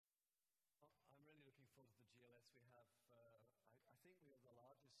think we have the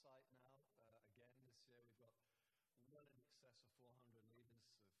largest site now. Again, this year we've got well in excess of 400 leaders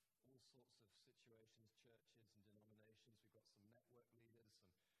of all sorts of situations, churches and denominations. We've got some network leaders,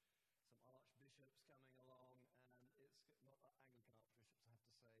 some archbishops coming along, and it's not Anglican archbishops, I have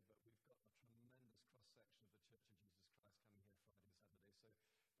to say, but we've got a tremendous cross-section of the Church of Jesus Christ coming here Friday and Saturday.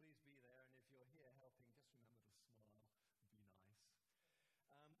 So please be there, and if you're here helping, just remember to smile, be nice.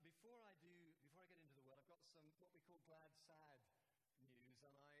 Before I get into the word, I've got some what we call glad, sad news,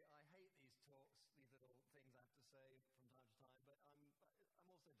 and I hate these talks, these little things I have to say from time to time, but I'm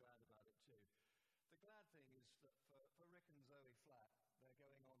also glad about it too. The glad thing is that for Rick and Zoe Flatt, they're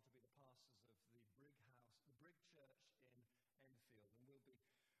going on to be the pastors of the Brig Church in Enfield, and we'll be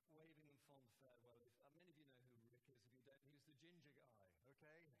waving them fond farewell. Many of you know who Rick is. If you don't, he's the ginger guy,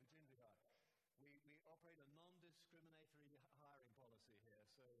 okay? The ginger guy. We operate a non-discriminatory hiring policy here,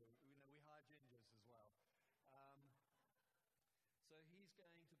 so we hire gingers as well. So he's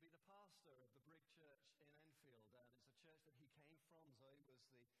going to be the pastor of the Brig Church in Enfield, and it's a church that he came from. Zoe was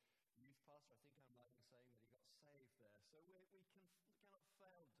the youth pastor. I think I'm right in saying that he got saved there. So we cannot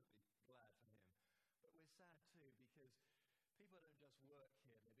fail to be glad for him. But we're sad too, because people don't just work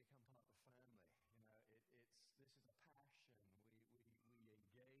here, they become part of the family. This is a passion. We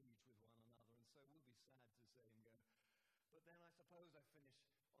engage with one another, and so we'll be sad to see him go. But then I suppose I finish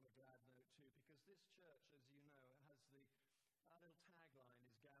on a glad note too, because this church, as you know, has our little tagline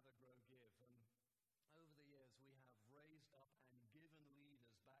is gather, grow, give. And over the years, we have raised up and given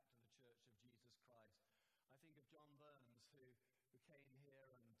leaders back to the Church of Jesus Christ. I think of John Burns, who came here,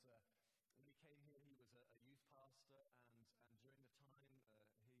 and when he came here, he was a youth pastor, and during the time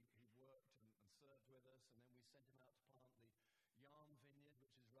he worked and served with us, and then we sent him out to plant the Yarm Vineyard,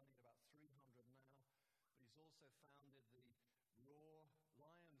 which is running at about 300 now. But he's also founded the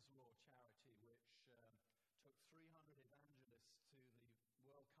Lions Roar charity, which took 300 evangelists to the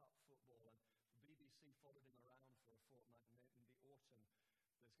World Cup football, and the BBC followed him around for a fortnight, and in the autumn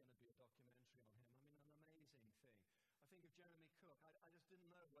there's going to be a documentary on him. I mean, an amazing thing. I think of Jeremy Cook. I just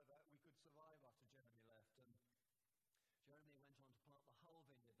didn't know whether we could survive after Jeremy left, and Jeremy went on to plant the Hull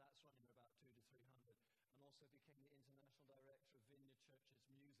Vineyard. That's running at about 200 to 300, and also became the international director of Vineyard Churches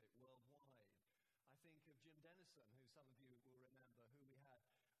Music worldwide. I think of Jim Dennison, who some of you will remember, who we had.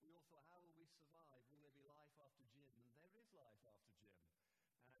 We all thought, how will we survive? Will there be life after Jim? And there is life after Jim.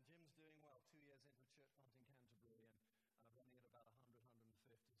 And Jim's doing well, 2 years into church plant in Canterbury, and running at about 100,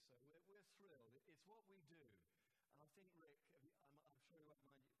 150. So we're thrilled. It's what we do. And I think Rick, I'm sure he won't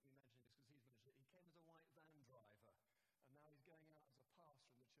mind me mentioning this because he's mentioned it, he came as a white van driver, and now he's going out as a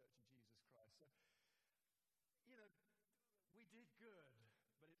pastor in the Church of Jesus Christ. So, we did good,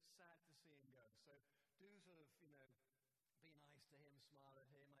 but it's sad to see him go. So do sort of, be nice to him, smile at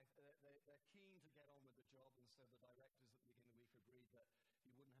him. They're keen to get on with the job, and so the directors at the beginning of the week agreed that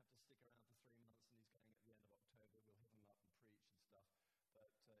he wouldn't have to stick around for 3 months, and he's going at the end of October. We'll hit him up and preach and stuff. But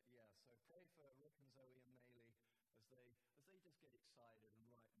so pray for Rick and Zoe and Maylee as they just get excited and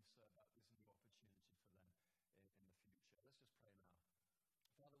rightly so about this new opportunity for them in the future. Let's just pray now.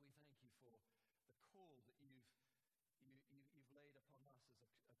 Father, we thank you for the call that you've laid upon us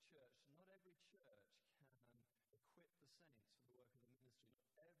as a church. Not every church can equip the saints for the work of the ministry.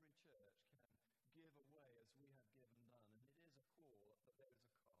 Not every church can give away as we have given done. And it is a call, but there is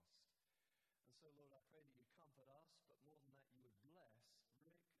a cost. And so, Lord, I pray that you comfort us, but more than that, you would bless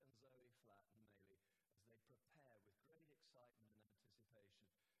Rick and Zoe Flatt and Maylee as they prepare with great excitement and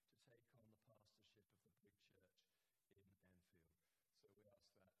anticipation to take on the pastorship of the Brig Church in Enfield. So we ask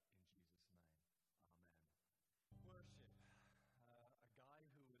that in Jesus' name. Amen. Worship. A guy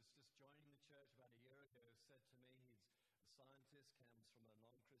who was just joining the church about a year ago said to me, he's a scientist, comes from a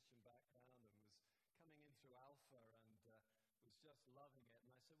non-Christian background, and was coming in through Alpha and was just loving it.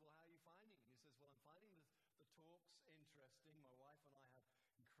 And I said, well, how are you finding it? He says, well, I'm finding the talks interesting. My wife and I have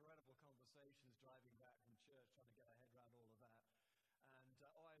incredible conversations driving back from church, trying to get our head around all of that. And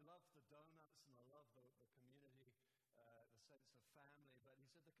I love the donuts, and I love the community, the sense of family. But he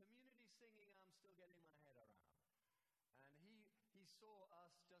said, the community singing, I'm still getting my head around. And he saw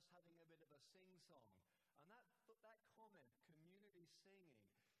us just having a bit of a sing-song. And that comment, community singing,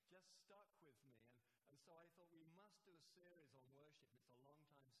 just stuck with me. And so I thought we must do a series on worship. It's a long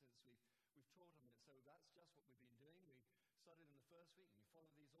time since we've taught on it. So that's just what we've been doing. We started in the first week, and you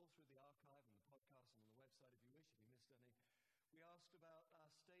follow these all through the archive and the podcast and on the website if you wish, if you missed any. We asked about our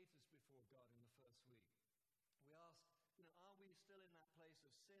status before God in the first week. We asked, are we still in that place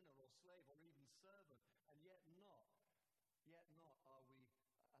of sinner or slave or even servant? And yet not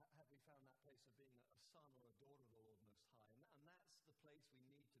have we found that place of being a son or a daughter of the Lord Most High. And that's the place we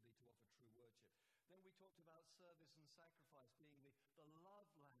need to be to offer true worship. Then we talked about service and sacrifice being the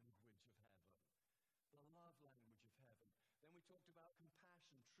love language of heaven. The love language of heaven. Then we talked about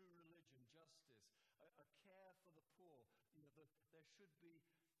compassion, true religion, justice, a care for the poor. There should be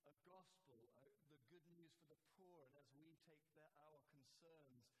a gospel, the good news for the poor, and as we take our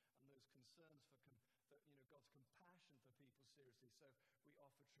concerns and those concerns for God's compassion for people seriously, so we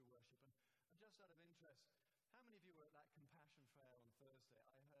offer true worship. And just out of interest, how many of you were at that compassion fair on Thursday?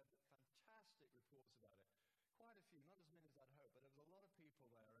 I heard fantastic reports about it. Quite a few, not as many as I'd hoped, but there was a lot of people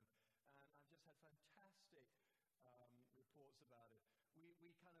there, and I've just had fantastic reports about it.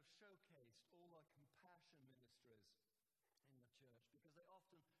 We kind of showcased all our compassion ministries in the church, because they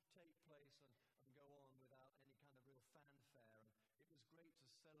often take place and go on without any kind of real fanfare, and it was great to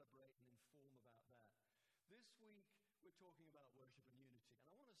celebrate and inform about that. This week we're talking about worship and unity, and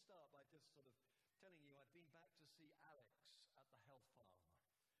I want to start by just sort of telling you I've been back to see Alex at the Health Farm.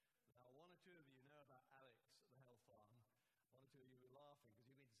 Now, one or two of you know about Alex at the Health Farm. One or two of you are laughing because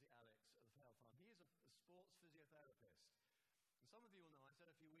you've been to see Alex at the Health Farm. He is a sports physiotherapist. And some of you will know, I said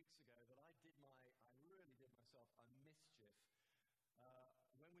a few weeks ago that I really did myself a mischief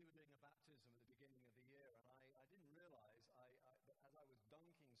when we were doing a baptism at the beginning of the year, and I didn't realize that as I was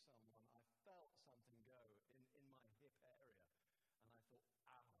dunking someone, I felt something go in my hip area, and I thought,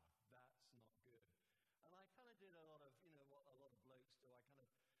 ow, that's not good. And I kind of did a lot of, what a lot of blokes do. I kind of,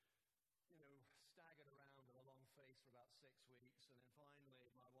 staggered around with a long face for about 6 weeks, and then finally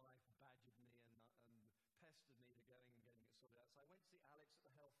my wife badgered me and pestered me to going and getting it sorted out. So I went to see Alex at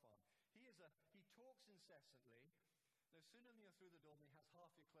the Health Farm. He talks incessantly. No sooner than you're through the door, he has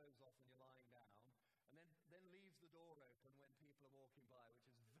half your clothes off and you're lying down, and then leaves the door open when people are walking by,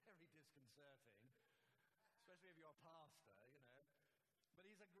 which is very disconcerting, especially if you're a pastor, But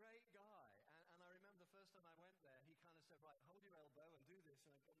he's a great guy, and I remember the first time I went there, he kind of said, right, hold your elbow and do this,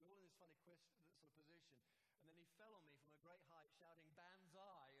 and I got all in this funny sort of position, and then he fell on me from a great height, shouting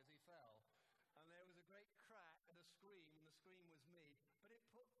 "Banzai" as he fell, and there was a great crack and a scream, and the scream was me, but it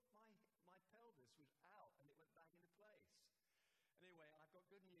put my pelvis was out, and it went back into place. Anyway, I've got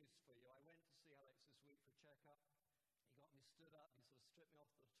good news for you. I went to see Alex this week for a checkup. He got me stood up, he sort of stripped me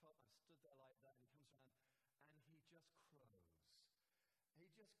off the top, I stood there like that, and he comes around, and he just crows. He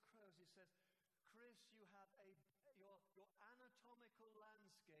just crows. He says, "Chris, you have your anatomical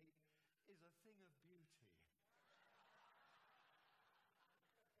landscape is a thing of beauty."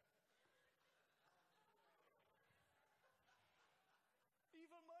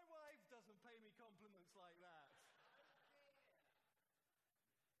 Even my wife doesn't pay me compliments like that.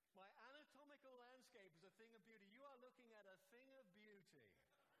 My anatomical landscape is a thing of beauty. You are looking at a thing of beauty.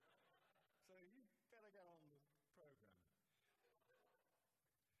 So you better get on the program.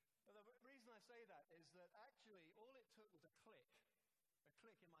 But the reason I say that is that actually all it took was a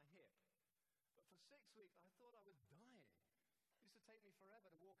click in my hip. But for 6 weeks I thought I was dying. It used to take me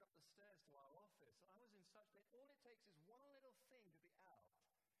forever to walk up the stairs to our office. I was in such pain. All it takes is one little thing to be out,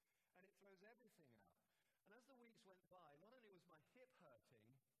 and it throws everything out. And as the weeks went by, not only was my hip hurting,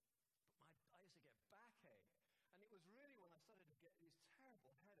 but I used to get backache. And it was really when I started to get these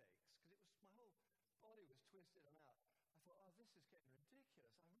terrible headaches, because my whole body was twisted and out. I thought, oh, this is getting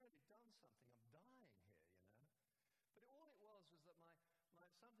ridiculous. I've really done something. I'm dying here, But all it was that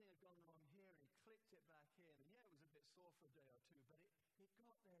something had gone wrong here, and he clicked it back in. And yeah, it was a bit sore for a day or two, but it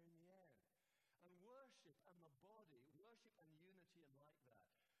got there in the end. And worship and the body, worship and unity and like that.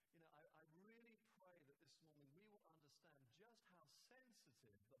 I really pray that this morning we will understand just how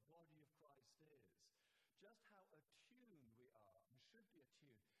sensitive the body of Christ is, just how attuned we are, and should be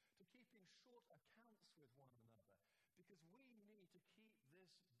attuned, to keeping short accounts with one another, because we need to keep this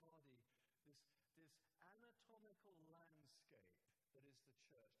body, this anatomical landscape that is the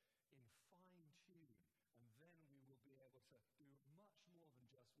church, in fine tune, and then we will be able to do much more than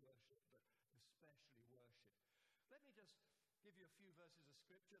just worship, but especially worship. Let me just give you a few verses of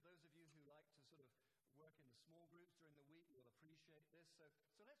scripture. Those of you who like to sort of work in the small groups during the week will appreciate this. So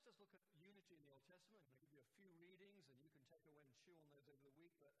let's just look at unity in the Old Testament. I'm going to give you a few readings, and you can take away and chew on those over the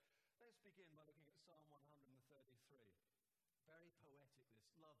week. But let's begin by looking at Psalm 133. Very poetic, this,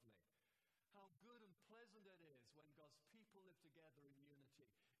 lovely. How good and pleasant it is when God's people live together in unity.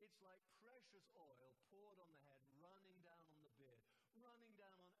 It's like precious oil poured on the head, running down on the beard, running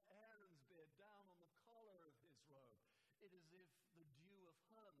down on Aaron's beard, down on the collar of his robe. It is as if the dew of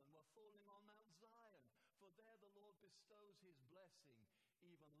Hermon were falling on Mount Zion, for there the Lord bestows his blessing,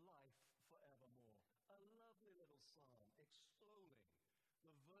 even life forevermore. A lovely little psalm extolling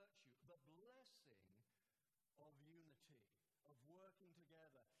the virtue, the blessing of unity, of working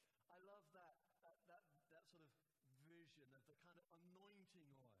together. I love that sort of vision of the kind of anointing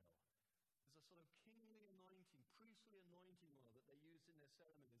oil. There's a sort of priestly anointing oil that they used in their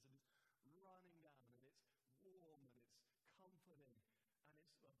ceremonies, and it's running down, and it's warm, and it's comforting, and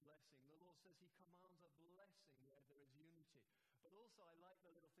it's a blessing. The Lord says he commands a blessing where there is unity. But also I like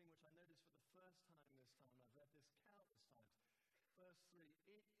the little thing which I noticed for the first time this time. I've read this countless times. Verse 3,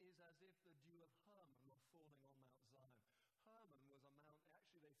 it is as if the dew of Hermon were falling on Mount Zion. Hermon was a mount,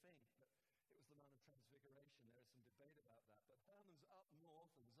 actually they think that it was the Mount of Transfiguration. There is some debate about that. But Hermon's up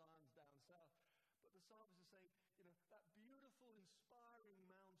north and Zion's down south. But the psalmist is saying, that beautiful, inspiring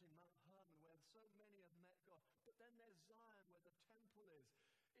mountain, Mount Hermon, where so many have met God. But then there's Zion, where the temple is.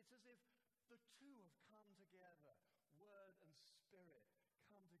 It's as if the two have come together. Word and spirit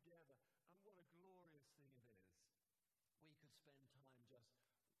come together. And what a glorious thing it is. We could spend time just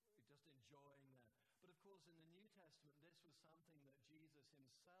enjoying that. But of course, in the New Testament, this was something that Jesus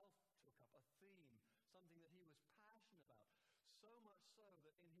himself took up, a theme, something that he was passionate about. So much so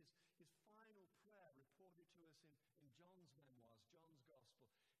that in his final prayer, reported to us in John's memoirs, John's Gospel,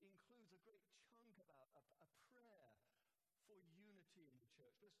 includes a great chunk about a prayer for unity in the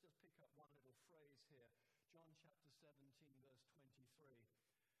church. Let's just pick up one little phrase here. John chapter 17, verse 23.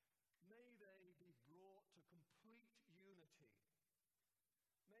 May they be brought to complete unity.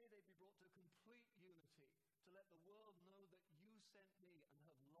 May they be brought to complete unity, to let the world know that you sent me and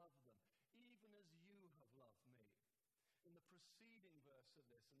have loved them, even as you have loved me. In the preceding verse of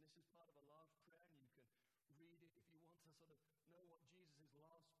this, and this is part of a large prayer, and you can read it if you want to sort of know what Jesus'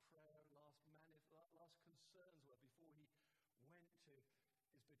 last prayer, last concerns were before he went to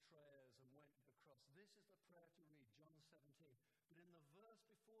his betrayers and went across. This is the prayer to read, John 17. But in the verse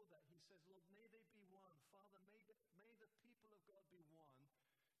before that, he says, Lord, may they be one. Father, may the people of God be one,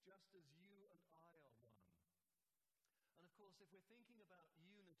 just as you and I are one. And of course, if we're thinking about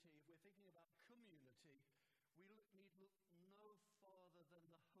unity, if we're thinking about community, we need look no farther than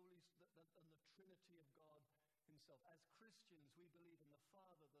the Trinity of God himself. As Christians, we believe in the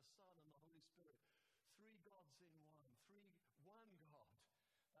Father, the Son, and the Holy Spirit. Three gods in one. One God.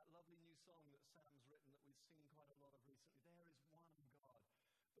 That lovely new song that Sam's written that we've seen quite a lot of recently. There is one God.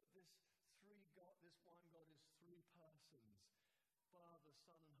 But this one God is three persons. Father,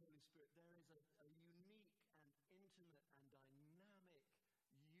 Son, and Holy Spirit. There is a unique and intimate and dynamic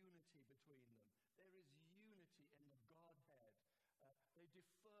unity between them. There is unity in the Godhead. They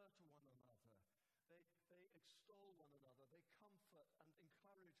defer to one another. They extol one another. They comfort and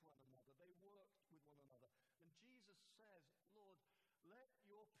encourage one another. They work with one another. And Jesus says, Lord, let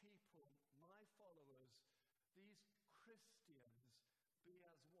your people, my followers, these Christians, be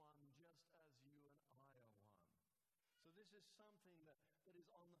as one, just as you and I are one. So this is something that is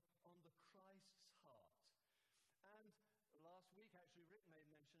on the Christ's heart. And last week, actually, Rick made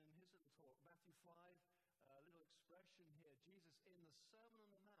mention in his little talk, Matthew 5, a little expression here. Jesus in the Sermon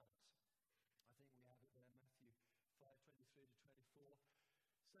on the Mount, I think we have it there, Matthew 5:23 to 24,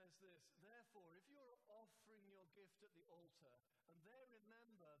 says this, therefore, if you're offering your gift at the altar, and there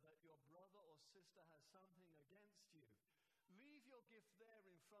remember that your brother or sister has something against you, leave your gift there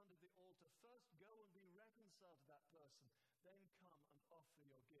in front of the altar. First, go and be reconciled to that person. Then come and offer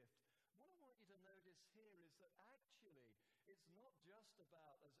your gift. What I want you to notice here is that actually, it's not just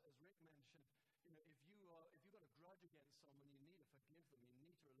about, as Rick mentioned, if you've got a grudge against someone, you need to forgive them. You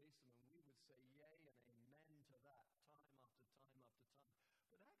need to release them. And we would say yay and amen to that time after time after time.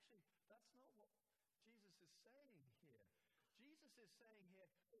 But actually, that's not what Jesus is saying here. Jesus is saying here,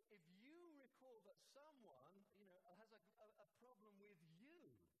 if you recall that someone, has a problem with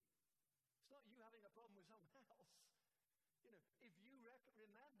you, it's not you having a problem with someone else. If you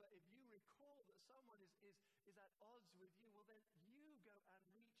remember, if you recall that someone is at odds with you, well then you go and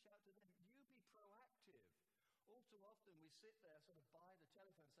reach out to them. You be proactive. All too often we sit there sort of by the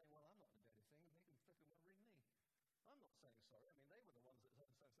telephone saying, well, I'm not going to do anything, and they can flipping well ring me. I'm not saying sorry. I mean, they were the ones that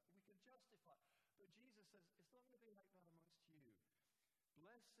said so. We can justify. But Jesus says, it's not going to be like that amongst you.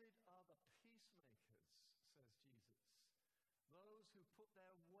 Blessed are the peacemakers, says Jesus. Those who put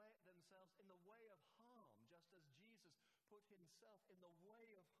themselves in the way of harm, just as Jesus put himself in the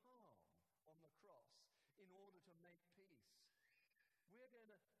way of harm on the cross in order to make peace. We're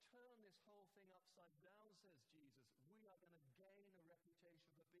going to turn this whole thing upside down, says Jesus. We are going to gain a reputation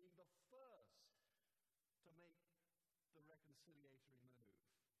for being the first to make the reconciliatory move.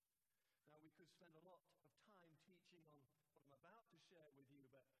 Now, we could spend a lot of time teaching on what I'm about to share with you,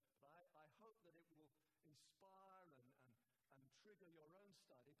 but I hope that it will inspire and trigger your own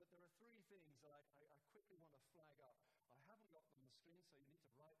study. But there are three things that I quickly want to flag up. I haven't got them on the screen, so you need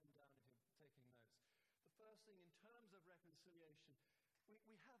to write them down if you're taking notes. The first thing, in terms of reconciliation,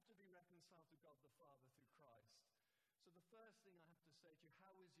 we have to be reconciled to God the Father through Christ. So the first thing I have to say to you,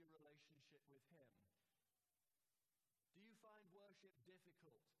 how is your relationship with him? friendship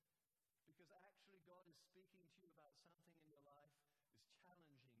difficult because actually God is speaking to you about something in your life, is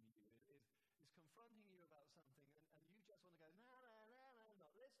challenging you, is confronting you about something, and you just want to go, no,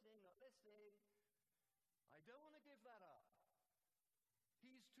 not listening. I don't want to give that up.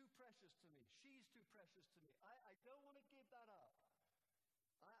 He's too precious to me. She's too precious to me. I don't want to give that up.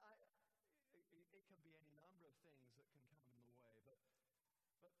 It can be any number of things that can come in the way,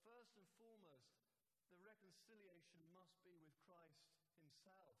 but first and foremost, the reconciliation must be with Christ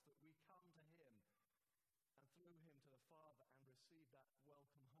himself, that we come to him and through him to the Father and receive that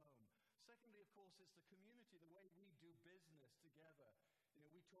welcome home. Secondly, of course, it's the community, the way we do business together.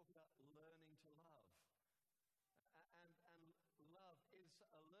 We talk about learning to love. And love is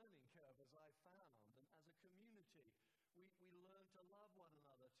a learning curve, as I found. And as a community, we learn to love one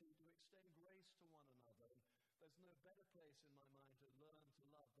another, to extend grace to one another. And there's no better place in my mind to learn to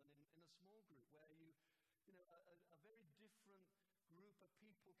love than in a small group where a very different group of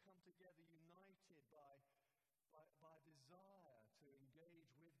people come together united by desire to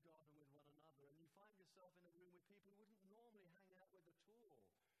engage with God and with one another. And you find yourself in a room with people you wouldn't normally hang out with at all.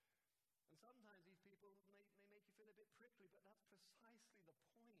 And sometimes these people may make you feel a bit prickly, but that's precisely the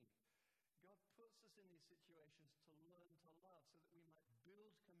point. God puts us in these situations to learn to love so that we might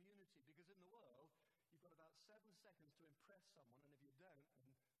build community. Because in the world, you've got about 7 seconds to impress someone, and if you don't, then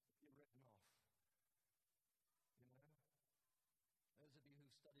you're written off. Those of you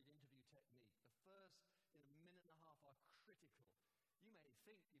who've studied interview technique, the first minute and a half are critical. You may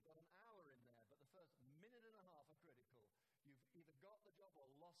think you've got an hour in there, but the first minute and a half are critical. You've either got the job or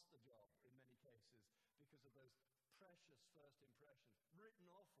lost the job in many cases because of those precious first impressions. Written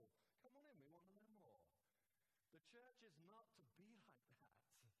awful. Come on in, we want to know more. The church is not to be like that.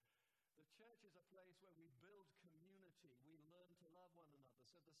 The church is a place where we build community. We learn to love one another.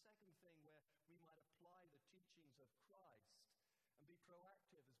 So the second thing where we might apply the teachings of Christ and be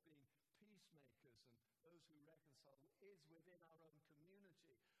proactive as being peacemakers and those who reconcile is within our own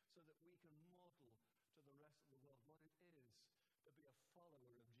community so that we can model to the rest of the world what it is to be a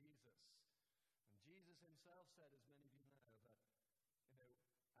follower of Jesus. And Jesus himself said, as many of you know, that,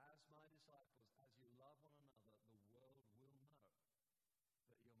 as my disciples, as you love one another, the world will know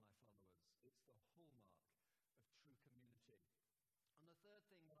that you're my followers. It's the hallmark of true community. And the third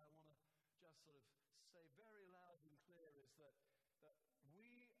thing that I want to just sort of say very loud and clear is that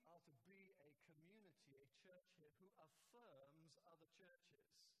we are to be a community, a church here, who affirms other churches,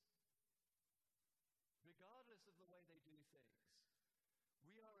 regardless of the way they do things.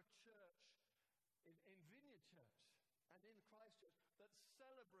 We are a church in Vineyard Church and in Christ Church that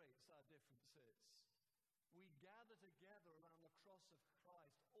celebrates our differences. We gather together around the cross of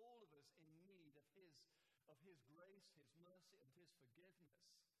Christ, all of us in need of his grace, his mercy, and his forgiveness.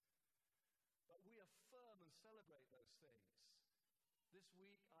 But we affirm and celebrate those things. This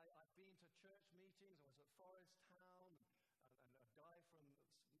week, I've been to church meetings. I was at Forest Town, and a guy from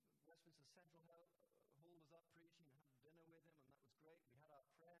Westminster Central Hall was up preaching. I had dinner with him, and that was great. We had our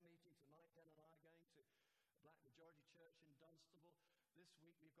prayer meeting tonight. Den and I are going to Black Majority Church in Dunstable. This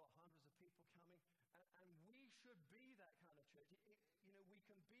week, we've got hundreds of people coming, and we should be that kind of church. We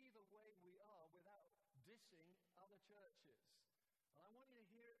can be the way we are without dissing other churches. And I want you to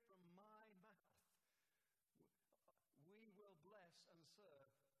hear it from my mouth. We will bless and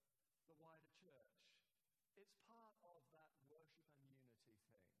serve the wider church. It's part of that worship and unity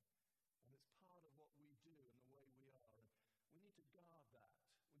thing. And it's part of what we do and the way we are. And we need to guard that.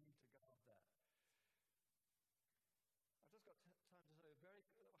 We need to guard that. I've just got time to tell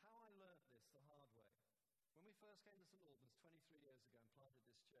you how I learned this the hard way. When we first came to St. Albans 23 years ago and planted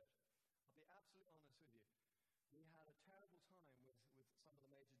this church, I'll be absolutely honest with you. We had a terrible time with some of the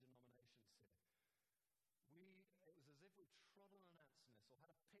major denominations here. It was as if we trod on an ant's nest or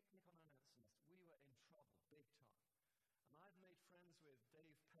had a picnic on an ant's nest. We were in trouble, big time. And I'd made friends with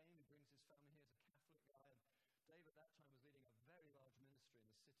Dave Payne, who brings his family here, as a Catholic guy. And Dave at that time was leading a very large ministry in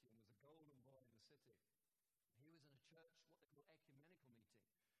the city and was a golden boy in the city. He was in a church, what they call ecumenical meeting.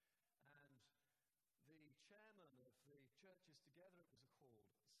 And the chairman of the Churches Together, it was called,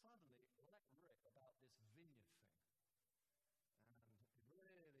 suddenly let rip about this vineyard thing. And this was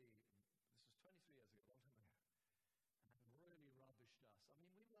 23 years ago, a long time ago, and really rubbished us. I mean,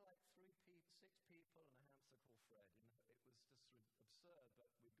 we were like 6 people and a hamster called Fred. It was just sort of absurd, but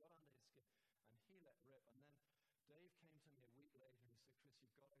we got under his skin, and he let rip. And then Dave came to me a week later and he said, "Chris,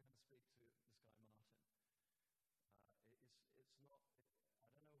 you've got to go and speak to this guy Martin. It's not.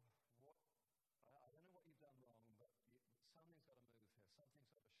 I don't know what you've done wrong, but something's got to move here. Something's got to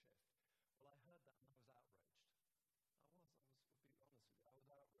shift." Well, I heard that and I was outraged. I'll be honest with you, I was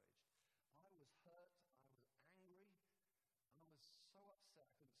outraged. I was hurt, I was angry, I was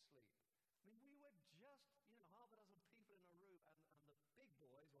just, half a dozen people in a room, and the big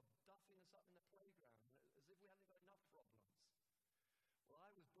boys were duffing us up in the playground as if we hadn't got enough problems. Well, I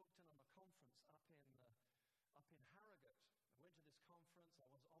was booked in on a conference up in Harrogate. I went to this conference. I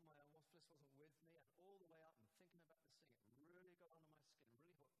was on my own. This wasn't with me, and all the way up and thinking about this thing, it really got under my skin,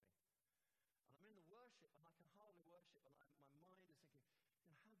 really hooked me. And I'm in the worship, and I can hardly worship, and my mind is thinking,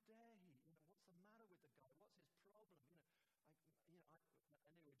 how dare he? What's the matter with the guy? What's his problem?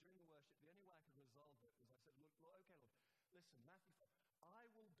 Anyway, during the worship, the only way I could resolve it was I said, look, okay, Lord, listen, Matthew, I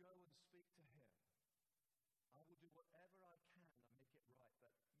will go and speak to him. I will do whatever I can to make it right.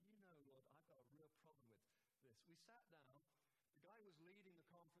 But Lord, I've got a real problem with this. We sat down. The guy was leading the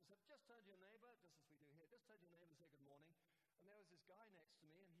conference said, just turn to your neighbor, just as we do here. Just turn to your neighbor and say good morning. And there was this guy next to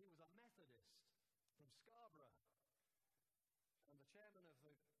me, and he was a Methodist from Scarborough. And the chairman of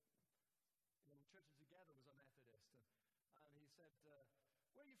the Churches Together was a Methodist. And he said, where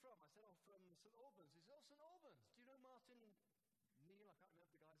are you from? I said, from St. Albans. He said, St. Albans. Do you know Martin Neal? I can't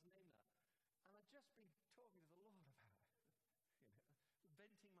remember the guy's name now. And I'd just been talking to the Lord about it,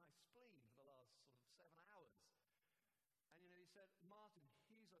 venting my spleen for the last sort of 7 hours. And he said, Martin,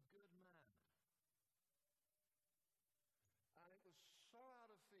 he's a good man. And it was so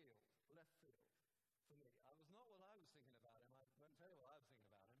out of left field for me. I was not what I was thinking about him. I won't tell you what I was thinking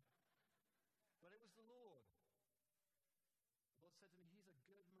about him. But it was the Lord. The Lord said to me, he's a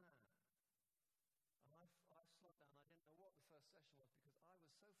good man. And I slumped down. I didn't know what the first session was because I was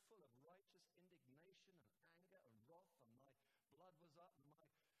so full of righteous indignation and anger and wrath, and my blood was up, and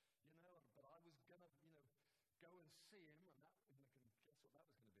but I was going to, go and see him, and that, you can guess what that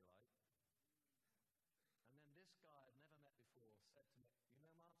was going to be like. And then this guy I'd never met before said to me,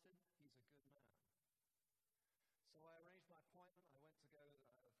 Martin, he's a good man. So I arranged my appointment. I went to go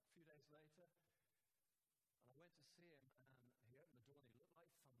a few days later, and I went to see him, and he opened the door, and he looked like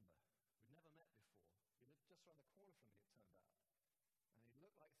thunder. We'd never met before. He lived just around the corner from me, it turned out. And he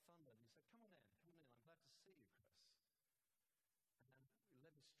looked like thunder, and he said, come on in, I'm glad to see you, Chris. And he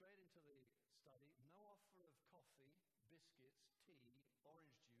led me straight into the study. No offer of coffee, biscuits, tea,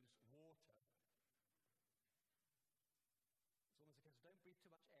 orange juice, water. It's almost a case of don't breathe too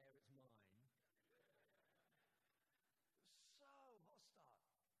much air, it's mine. So hostile.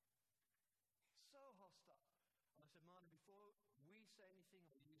 So hostile. And I said, Martin, before we say anything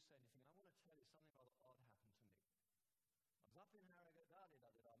or you say anything, I want to tell you something rather odd happened to me. I was up in Harrogate, I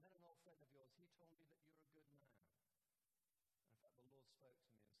met an old friend of yours. He told me that you're a good man. In fact, the Lord spoke to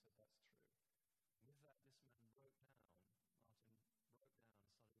me and said, that's true. And with that, this man broke down. Martin broke down and started to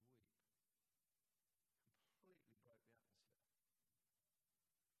weep. Completely broke the atmosphere.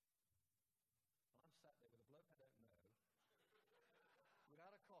 And I'm sat there with a bloke I don't know,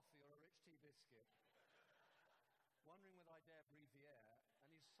 without a coffee or a rich tea biscuit, wondering whether I dare breathe the air, and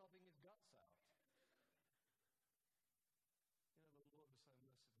he's sobbing his guts out. The Lord was so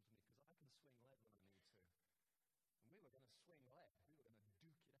merciful to me because I can swing lead when I need to. And we were going to swing lead. We were going to duke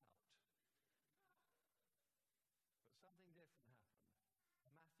it out. But something different happened.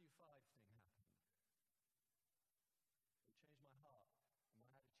 A Matthew 5 thing happened. It changed my heart and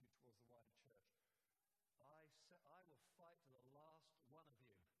my attitude towards the wider church. I will fight to the last one of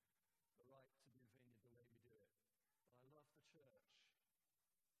you the right to do Vineyard the way we do it. But I love the church.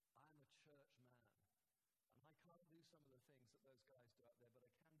 I'm a church man. And I can't do some of the things that those guys do out there, but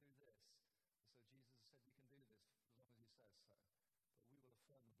I can do this. So Jesus said we can do this as long as he says so. But we will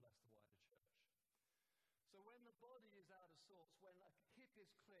affirm and bless the wider church. So when the body is out of sorts, when a hip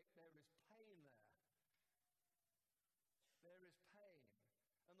is clicked, there is pain there. There is pain.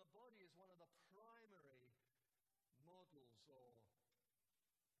 And the body is one of the primary models or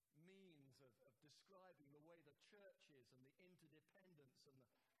means of describing the way the church is and the interdependence and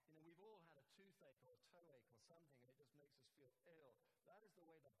we've all had a toothache or a toeache or something, and it just makes us feel ill. That is the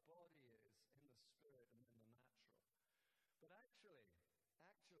way the body is in the spirit and in the natural. But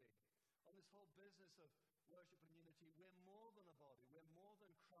actually, on this whole business of worship and unity, we're more than a body. We're more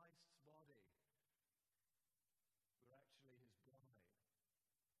than Christ's body. We're actually his bride.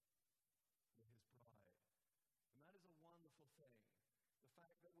 We're his bride. And that is a wonderful thing. The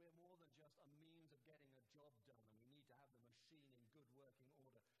fact that we're more than just a means of getting a job done and we need to have the machine in good working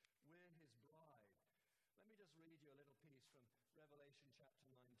order. We're his bride. Let me just read you a little piece from Revelation chapter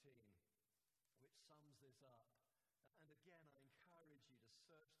 19, which sums this up. And again, I encourage you to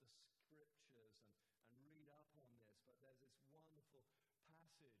search the scriptures and read up on this, but there's this wonderful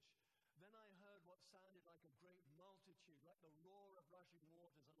passage. Then I heard what sounded like a great multitude, like the roar of rushing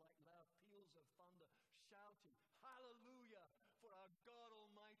waters and like loud peals of thunder, shouting, Hallelujah! For our God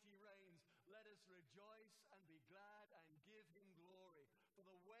Almighty reigns. Let us rejoice and be glad and give him glory. For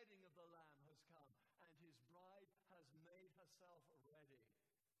the wedding of the Lamb has come, herself ready.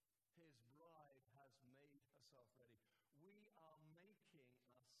 His bride has made herself ready. We are making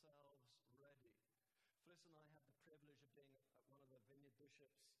ourselves ready. Fliss and I had the privilege of being at one of the Vineyard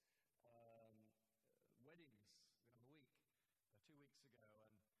Bishop's weddings the other week, 2 weeks ago,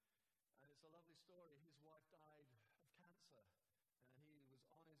 and it's a lovely story. His wife died of cancer, and he was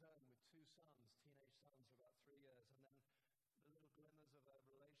on his own with 2 sons, teenage sons for about 3 years, and then the little glimmers of a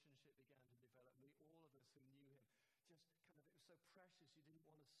relationship began to develop. All of us who knew him, just kind of, it was so precious, you didn't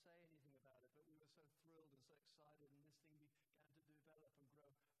want to say anything about it, but we were so thrilled and so excited, and this thing began to develop and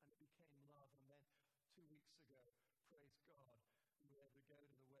grow, and it became love. And then 2 weeks ago, praise God, we were able to go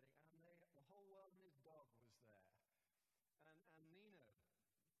to the wedding, and the whole world and his dog was there. And Nino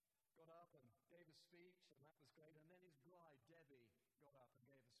got up and gave a speech, and that was great. And then his bride, Debbie, got up and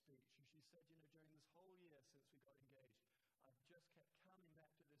gave a speech. And she said, during this whole year since we got engaged, I've just kept coming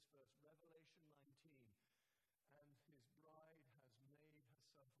back to this verse, Revelation 19. And his bride has made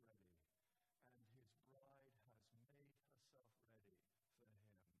herself ready. And his bride has made herself ready for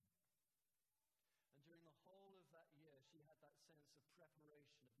him. And during the whole of that year, she had that sense of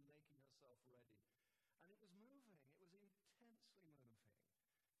preparation, of making herself ready. And it was moving. It was intensely moving.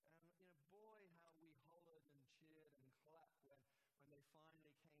 And, boy, how we hollered and cheered and clapped when they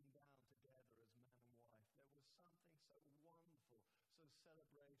finally came down together as man and wife. There was something so wonderful, so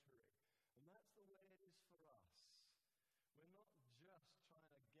celebratory. And that's the way it is for us. We're not just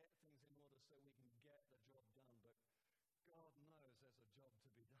trying to get things in order so we can get the job done, but God knows there's a job to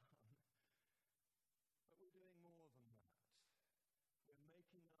be done. But we're doing more than that. We're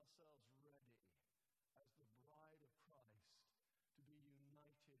making ourselves ready as the bride of Christ to be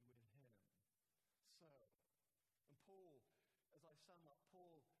united with him. So, and Paul, as I sum up,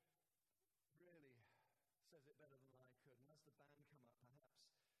 Paul really says it better than I could. And as the band come up, perhaps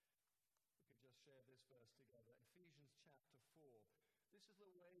we could just share this verse together. Ephesians chapter 4. This is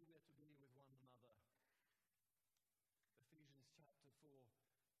the way we're to be with one another. Ephesians chapter 4,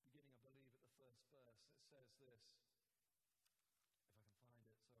 beginning, I believe, at the first verse. It says this. If I can find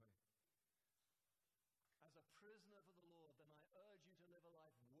it, sorry. As a prisoner for the Lord, then I urge you to live a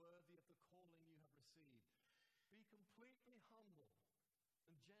life worthy of the calling you have received. Be completely humble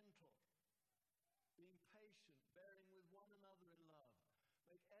and gentle, being patient, bearing with one another in love.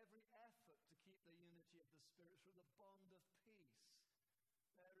 Make every effort to keep the unity of the Spirit through the bond of peace.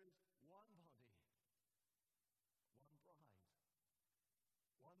 There is one body, one bride,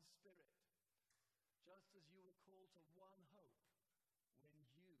 one Spirit, just as you were called to one hope when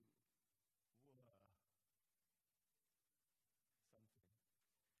you were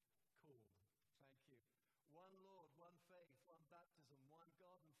one Lord, one faith, one baptism, one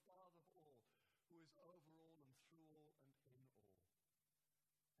God and Father of all, who is over all and through all and in all.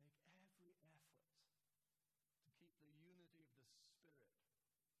 Make every effort to keep the unity of the Spirit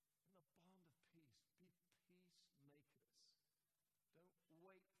in the bond of peace. Be peacemakers. Don't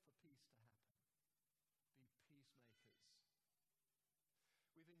wait for peace to happen. Be peacemakers.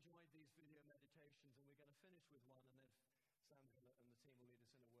 We've enjoyed these video meditations, and we're going to finish with one, and then Sandra and the team will lead us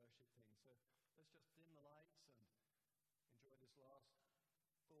in a worship thing. So let's just dim the lights and enjoy this last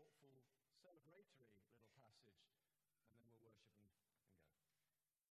thoughtful, celebratory little passage